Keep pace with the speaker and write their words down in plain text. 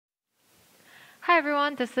Hi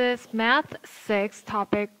everyone, this is Math 6,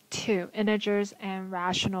 Topic 2, Integers and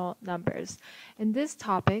Rational Numbers. In this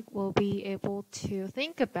topic, we'll be able to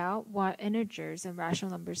think about what integers and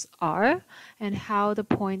rational numbers are and how the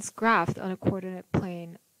points graphed on a coordinate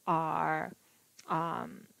plane are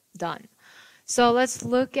done. So let's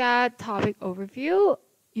look at topic overview.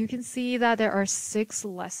 You can see that there are 6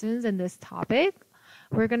 lessons in this topic.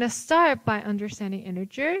 We're going to start by understanding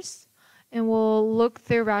integers. And we'll look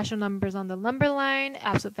through rational numbers on the number line,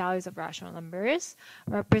 absolute values of rational numbers,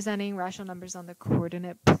 representing rational numbers on the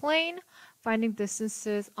coordinate plane, finding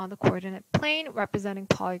distances on the coordinate plane, representing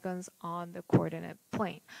polygons on the coordinate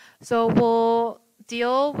plane. So we'll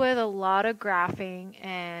deal with a lot of graphing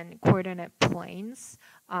and coordinate planes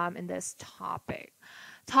in this topic.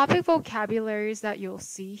 Topic vocabularies that you'll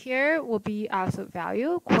see here will be absolute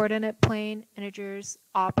value, coordinate plane, integers,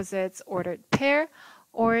 opposites, ordered pair,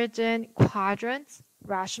 origin, quadrants,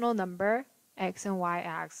 rational number, x and y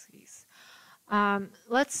axes.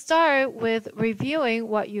 Let's start with reviewing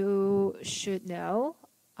what you should know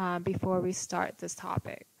before we start this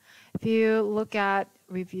topic. If you look at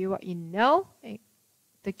review what you know,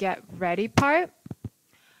 the get ready part,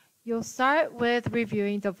 you'll start with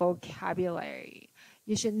reviewing the vocabulary.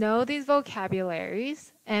 You should know these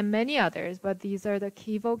vocabularies and many others, but these are the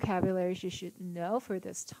key vocabularies you should know for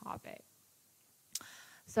this topic.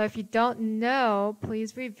 So if you don't know,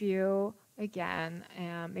 please review again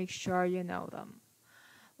and make sure you know them.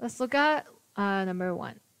 Let's look at number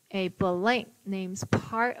 1. A blank names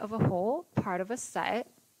part of a whole, part of a set,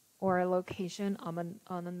 or a location on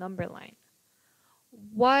a number line.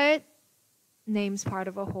 What names part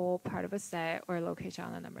of a whole, part of a set, or a location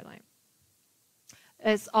on a number line?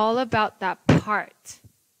 It's all about that part.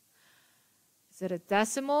 Is it a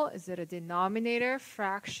decimal? Is it a denominator,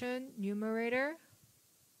 fraction, numerator?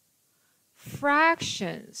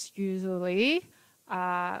 Fractions usually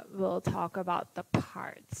we'll talk about the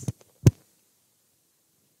parts.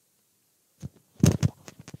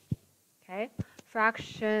 Okay,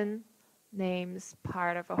 fraction names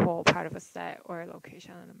part of a whole, part of a set, or a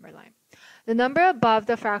location on a number line. The number above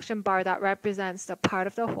the fraction bar that represents the part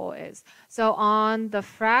of the whole is. So on the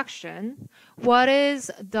fraction, what is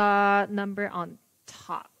the number on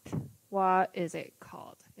top? What is it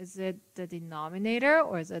called? Is it the denominator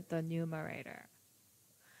or is it the numerator?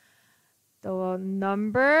 The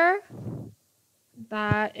number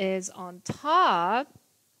that is on top,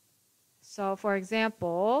 so for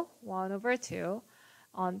example, 1 over 2,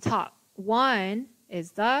 on top, 1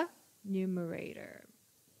 is the numerator.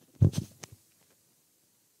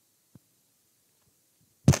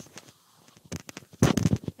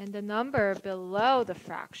 And the number below the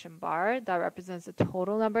fraction bar that represents the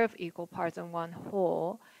total number of equal parts in one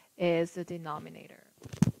whole is the denominator.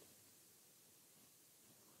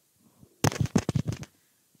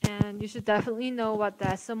 And you should definitely know what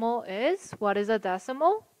decimal is. What is a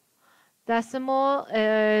decimal? Decimal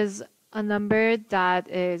is a number that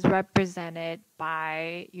is represented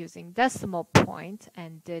by using decimal point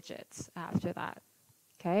and digits after that.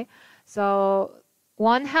 Okay, so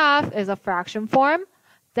 1/2 is a fraction form.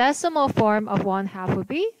 Decimal form of 1/2 would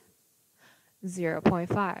be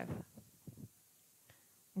 0.5.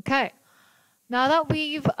 Okay, now that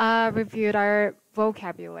we've reviewed our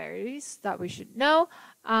vocabularies that we should know,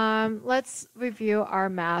 let's review our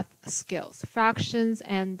math skills. Fractions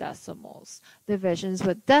and decimals. Divisions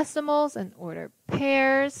with decimals and ordered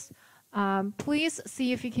pairs. Please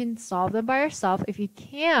see if you can solve them by yourself. If you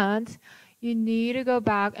can't, you need to go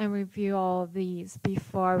back and review all of these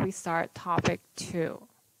before we start topic 2.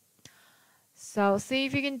 So see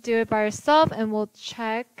if you can do it by yourself and we'll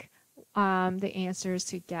check the answers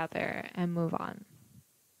together and move on.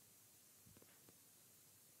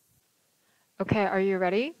 Okay, are you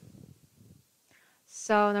ready?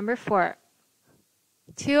 So number 4.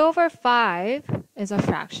 2 over 5 is a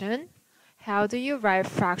fraction. How do you write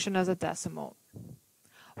fraction as a decimal?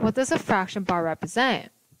 What does a fraction bar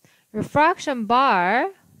represent? Your fraction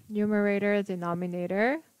bar, numerator,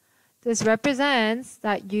 denominator, this represents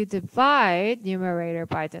that you divide numerator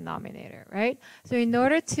by denominator, right? So in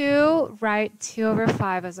order to write 2 over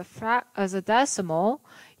 5 as a decimal,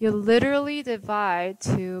 you literally divide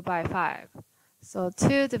 2 by 5. So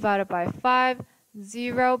 2 divided by 5,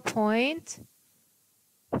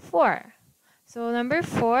 0.4. So number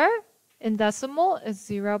 4 in decimal is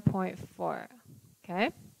 0.4,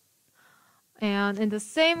 okay? And in the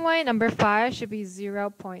same way, number 5 should be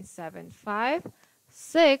 0.75.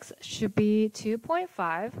 6 should be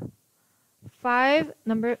 2.5.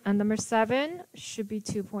 Number 7 should be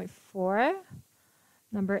 2.4.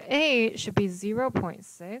 Number 8 should be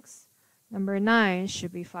 0.6. Number 9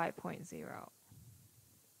 should be 5.0.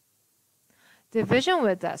 Division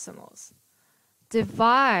with decimals.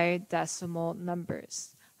 Divide decimal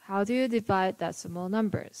numbers. How do you divide decimal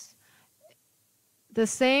numbers? The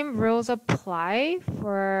same rules apply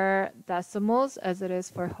for decimals as it is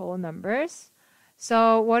for whole numbers.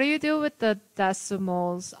 So what do you do with the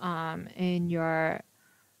decimals in your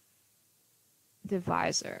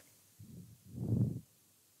divisor?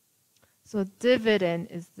 So dividend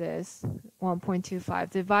is this,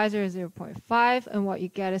 1.25. Divisor is 0.5, and what you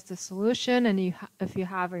get is the solution, and if you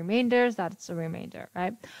have remainders, that's a remainder,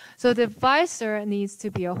 right? So divisor needs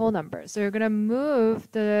to be a whole number. So you're going to move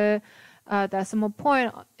the decimal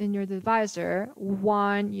point in your divisor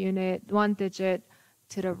one digit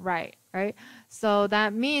to the right, right? So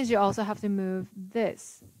that means you also have to move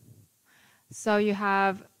this. So you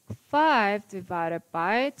have 5 divided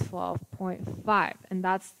by 12.5, and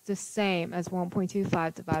that's the same as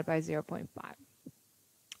 1.25 divided by 0.5.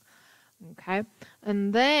 Okay,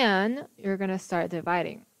 and then you're going to start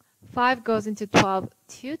dividing. 5 goes into 12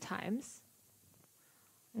 2 times,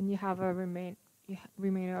 and you have a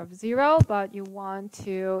remainder of 0, but you want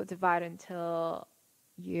to divide until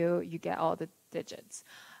you get all the digits.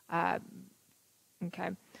 Okay,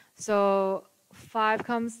 so 5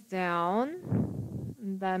 comes down,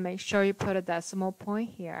 and then make sure you put a decimal point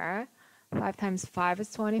here. 5 times 5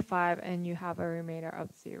 is 25, and you have a remainder of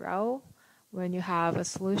 0 when you have a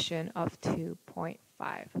solution of 2.5.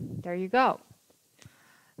 There you go.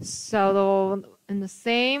 So in the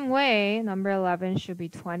same way, number 11 should be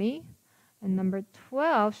 20, and number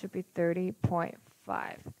 12 should be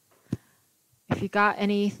 30.5. If you got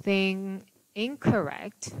anything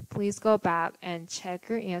incorrect, please go back and check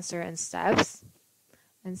your answer and steps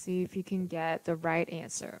and see if you can get the right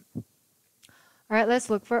answer. All right, let's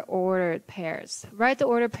look for ordered pairs. Write the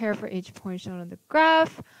ordered pair for each point shown on the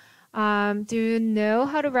graph. Do you know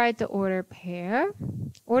how to write the ordered pair?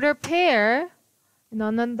 Ordered pair,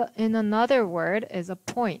 in another word, is a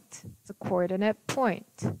point. It's a coordinate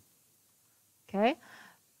point. Okay?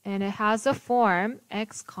 And it has a form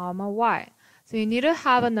x, comma, y. So you need to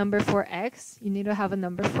have a number for x, you need to have a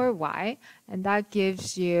number for y, and that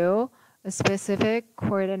gives you a specific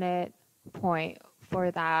coordinate point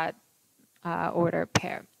for that ordered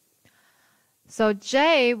pair. So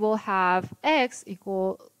J will have x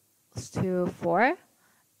equals to 4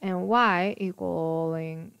 and y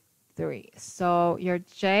equaling 3. So your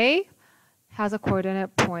J has a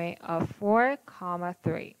coordinate point of 4,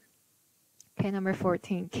 3. Okay, number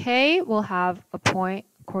 14. K will have a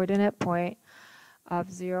coordinate point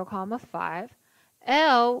of 0, 5.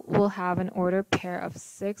 L will have an ordered pair of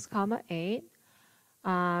 6, 8.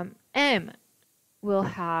 M will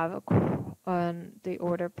have the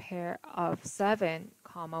ordered pair of 7,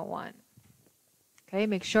 1. Okay,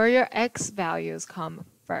 make sure your x values come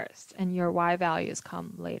first and your y values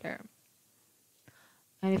come later.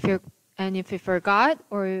 And if you forgot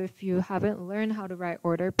or if you haven't learned how to write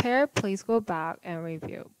ordered pair, please go back and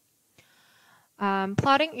review.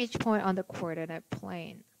 Plotting each point on the coordinate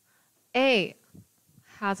plane. A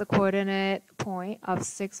has a coordinate point of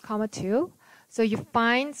 6, 2. So you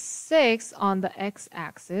find 6 on the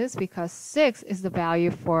x-axis because 6 is the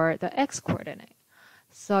value for the x-coordinate.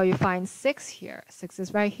 So you find 6 here. 6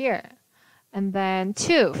 is right here. And then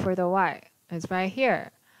 2 for the y is right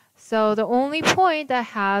here. So the only point that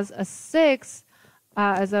has a 6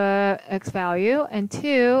 as a x value and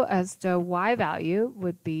 2 as the y value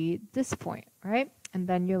would be this point, right? And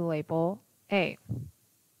then you label A.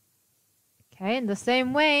 Okay, in the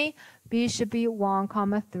same way, B should be 1,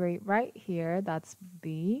 3 right here. That's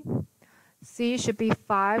B. C should be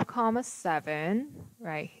 5, 7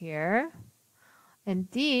 right here.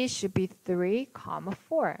 And D should be 3,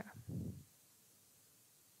 4.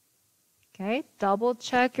 Okay, double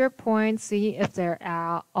check your points, see if they're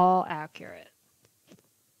all accurate.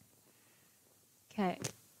 Okay,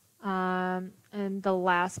 and the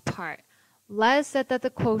last part. Let's set that the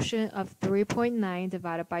quotient of 3.9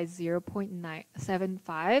 divided by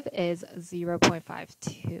 0.975 is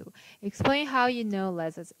 0.52. Explain how you know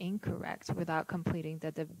less is incorrect without completing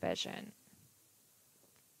the division.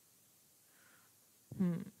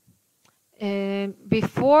 And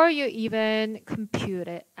before you even compute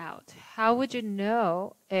it out, how would you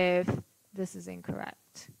know if this is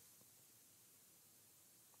incorrect?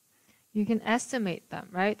 You can estimate them,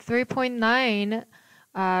 right? 3.9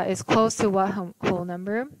 is close to what whole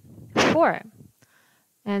number? 4.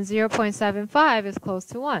 And 0.75 is close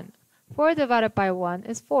to 1. 4 divided by 1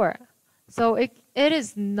 is 4. So it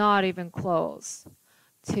is not even close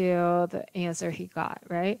to the answer he got,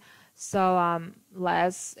 right? So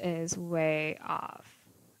less is way off.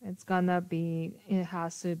 It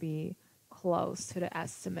has to be close to the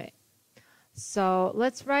estimate. So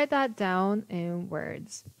let's write that down in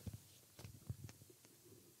words.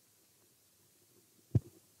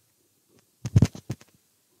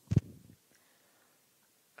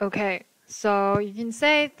 Okay, so you can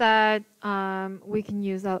say that we can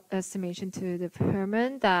use that estimation to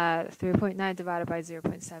determine that 3.9 divided by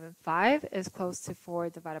 0.75 is close to 4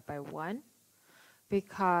 divided by 1,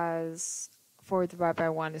 because 4 divided by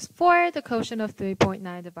 1 is 4. The quotient of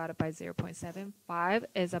 3.9 divided by 0.75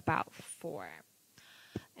 is about 4.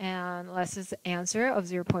 And Les's answer of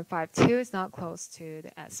 0.52 is not close to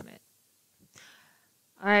the estimate.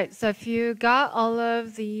 All right, so if you got all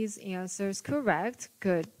of these answers correct,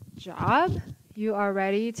 good job. You are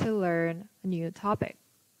ready to learn a new topic.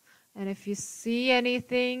 And if you see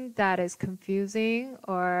anything that is confusing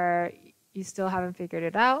or you still haven't figured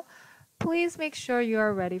it out, please make sure you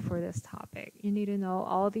are ready for this topic. You need to know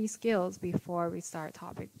all these skills before we start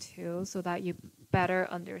topic 2 so that you better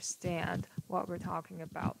understand what we're talking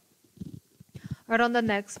about. Right, on the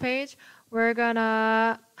next page, we're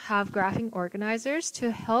gonna have graphing organizers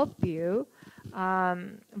to help you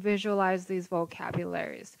visualize these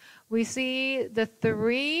vocabularies. We see the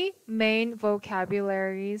 3 main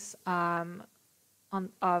vocabularies of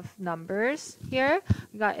numbers here.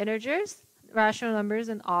 We got integers, rational numbers,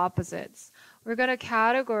 and opposites. We're gonna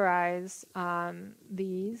categorize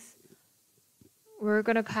these. We're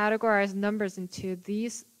gonna categorize numbers into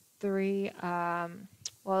these 3.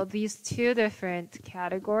 These 2 different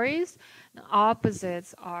categories.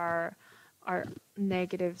 Opposites are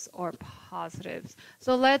negatives or positives.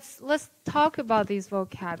 So let's talk about these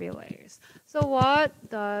vocabularies. So what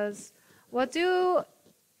do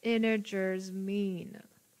integers mean?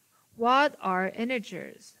 What are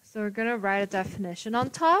integers? So we're gonna write a definition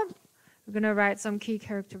on top. We're gonna write some key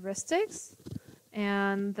characteristics,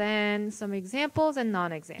 and then some examples and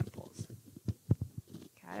non-examples.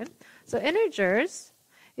 Okay. So integers.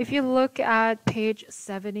 If you look at page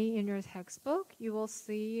 70 in your textbook, you will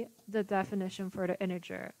see the definition for the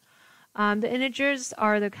integer. The integers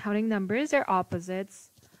are the counting numbers, their opposites,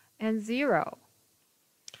 and 0.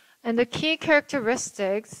 And the key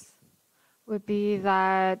characteristics would be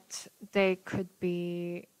that they could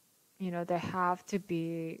be, they have to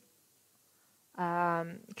be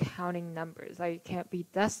counting numbers. Like, it can't be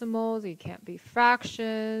decimals, it can't be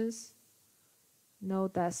fractions, no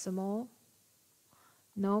decimal.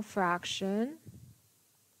 No fraction,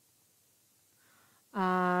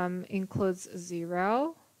 includes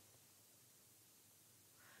 0,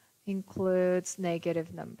 includes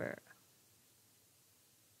negative number.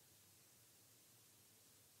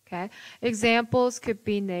 Okay, examples could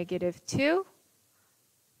be -2,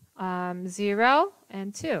 0,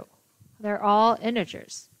 and 2. They're all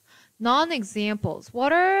integers. Non-examples.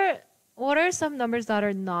 What are some numbers that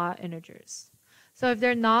are not integers? So if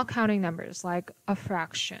they're not counting numbers, like a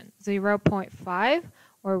fraction, 0.5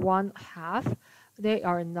 or 1/2, they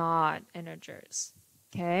are not integers.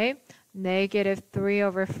 Okay?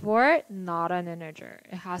 -3/4, not an integer.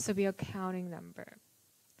 It has to be a counting number.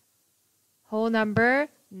 Whole number,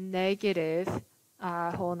 negative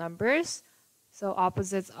whole numbers. So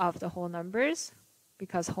opposites of the whole numbers,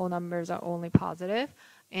 because whole numbers are only positive,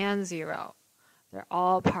 and 0. They're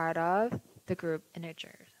all part of the group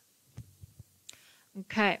integers.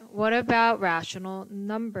 Okay, what about rational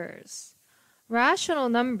numbers? Rational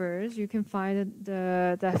numbers, you can find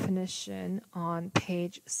the definition on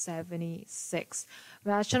page 76.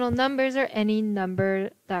 Rational numbers are any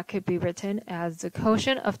number that could be written as the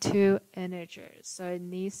quotient of 2 integers. So it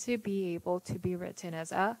needs to be able to be written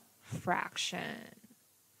as a fraction.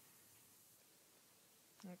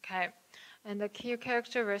 Okay, and the key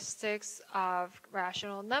characteristics of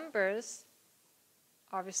rational numbers,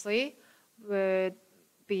 obviously, would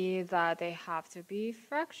be that they have to be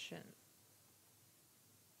fractions.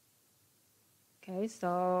 Okay,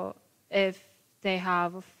 so if they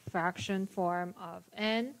have a fraction form of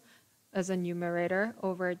n as a numerator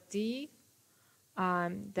over d,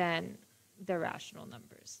 then they're rational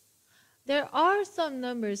numbers. There are some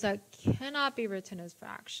numbers that cannot be written as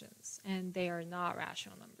fractions, and they are not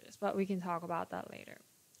rational numbers, but we can talk about that later.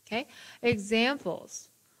 Okay, examples: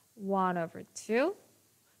 1/2.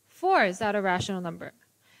 4, is that a rational number?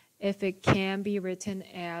 If it can be written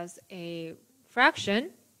as a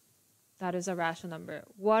fraction, that is a rational number.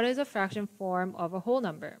 What is a fraction form of a whole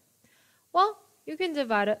number? Well, you can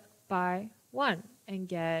divide it by 1 and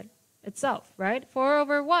get itself, right?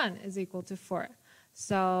 4/1 is equal to 4.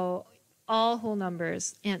 So all whole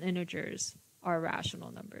numbers and integers are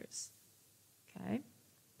rational numbers. Okay?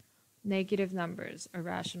 Negative numbers are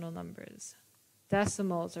rational numbers.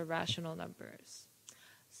 Decimals are rational numbers.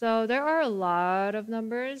 So there are a lot of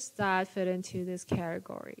numbers that fit into this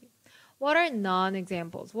category. What are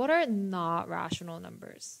non-examples? What are not rational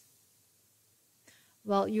numbers?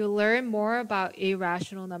 Well, you'll learn more about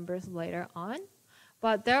irrational numbers later on,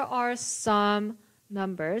 but there are some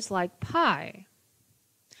numbers like pi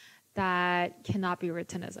that cannot be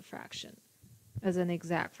written as a fraction, as an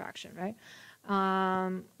exact fraction, right?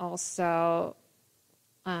 Also,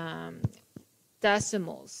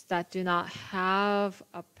 decimals that do not have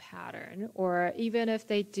a pattern, or even if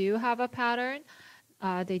they do have a pattern,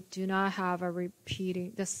 they do not have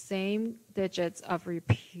the same digits of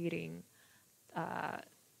repeated,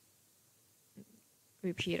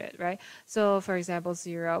 right? So for example,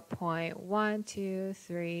 0.1, 2,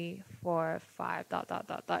 3, 4, 5, ...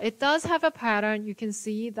 It does have a pattern. You can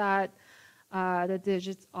see that the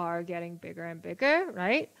digits are getting bigger and bigger,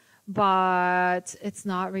 right? But it's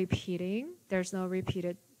not repeating. There's no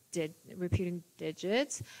repeating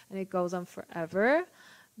digits, and it goes on forever.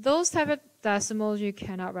 Those type of decimals you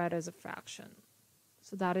cannot write as a fraction.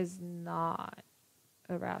 So that is not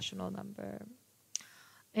a rational number.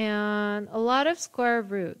 And a lot of square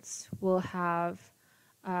roots will have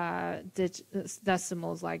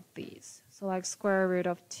decimals like these. So like square root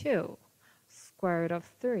of 2, square root of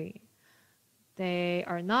 3. They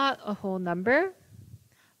are not a whole number,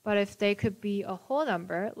 but if they could be a whole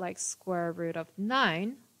number, like square root of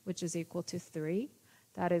 9, which is equal to 3,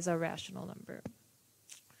 that is a rational number.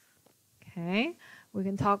 Okay, we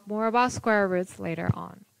can talk more about square roots later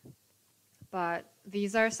on. But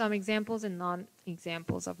these are some examples and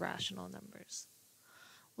non-examples of rational numbers.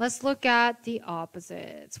 Let's look at the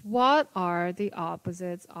opposites. What are the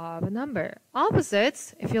opposites of a number?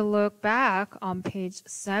 Opposites, if you look back on page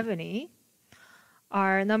 70,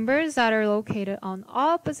 are numbers that are located on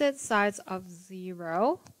opposite sides of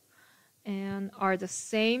 0 and are the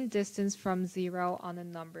same distance from 0 on the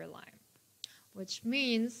number line, which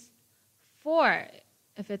means 4.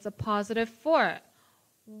 If it's a positive 4,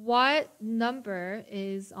 what number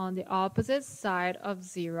is on the opposite side of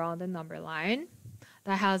 0 on the number line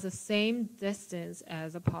that has the same distance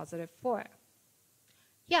as a positive 4?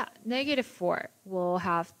 Yeah, negative 4 will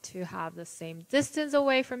have to have the same distance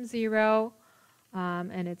away from 0,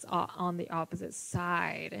 and it's on the opposite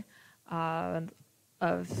side of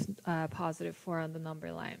positive 4 on the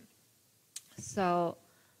number line. So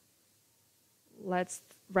let's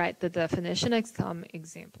write the definition and some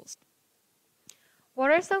examples. What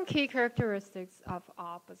are some key characteristics of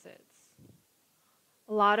opposites?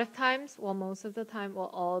 A lot of times, well, most of the time, well,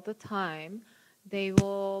 all the time, they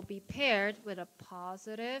will be paired with a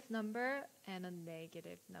positive number and a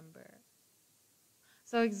negative number.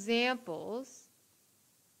 So examples,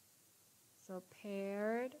 so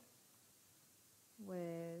paired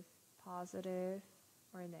with positive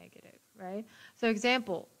or negative, right? So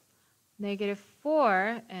example, negative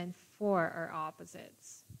 4 and 4 are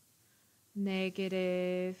opposites.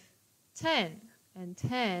 Negative 10 and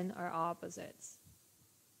 10 are opposites.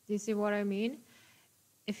 Do you see what I mean?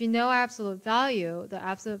 If you know absolute value, the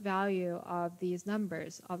absolute value of these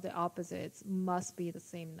numbers, of the opposites, must be the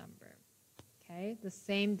same number. Okay? The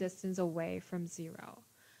same distance away from 0.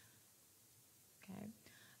 Okay?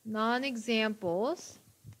 Non-examples.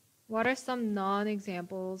 What are some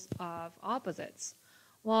non-examples of opposites?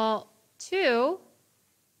 Well, 2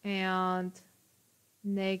 and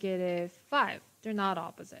negative 5, they're not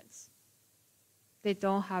opposites. They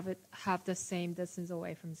don't have the same distance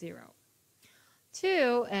away from 0.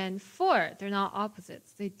 2 and 4, they're not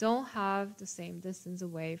opposites. They don't have the same distance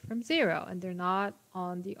away from 0, and they're not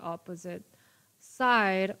on the opposite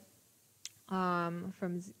side on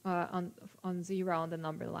 0 on the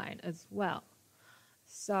number line as well.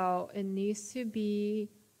 So it needs to be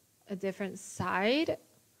a different side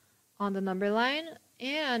on the number line,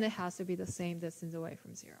 and it has to be the same distance away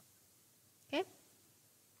from 0. Okay?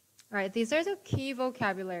 All right, these are the key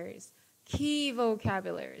vocabularies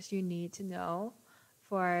you need to know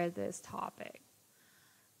for this topic.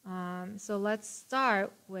 So let's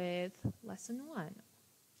start with lesson 1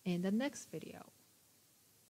 in the next video.